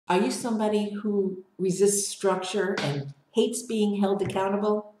Are you somebody who resists structure and hates being held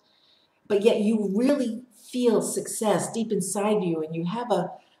accountable, but yet you really feel success deep inside you and you have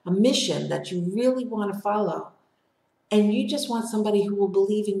a mission that you really want to follow? And you just want somebody who will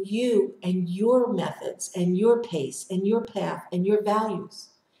believe in you and your methods and your pace and your path and your values.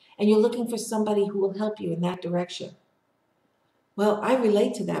 And you're looking for somebody who will help you in that direction. Well, I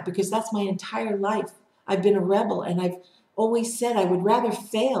relate to that because that's my entire life. I've been a rebel and I've always said I would rather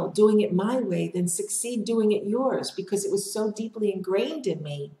fail doing it my way than succeed doing it yours, because it was so deeply ingrained in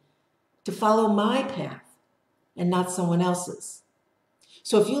me to follow my path and not someone else's.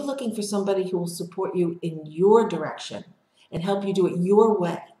 So if you're looking for somebody who will support you in your direction and help you do it your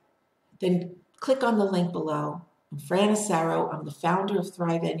way, then click on the link below. I'm Fran Asaro. I'm the founder of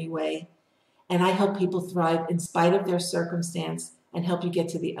Thrive Anyway, and I help people thrive in spite of their circumstance and help you get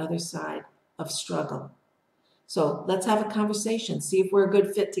to the other side of struggle. So let's have a conversation. See if we're a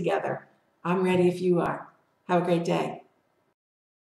good fit together. I'm ready if you are. Have a great day.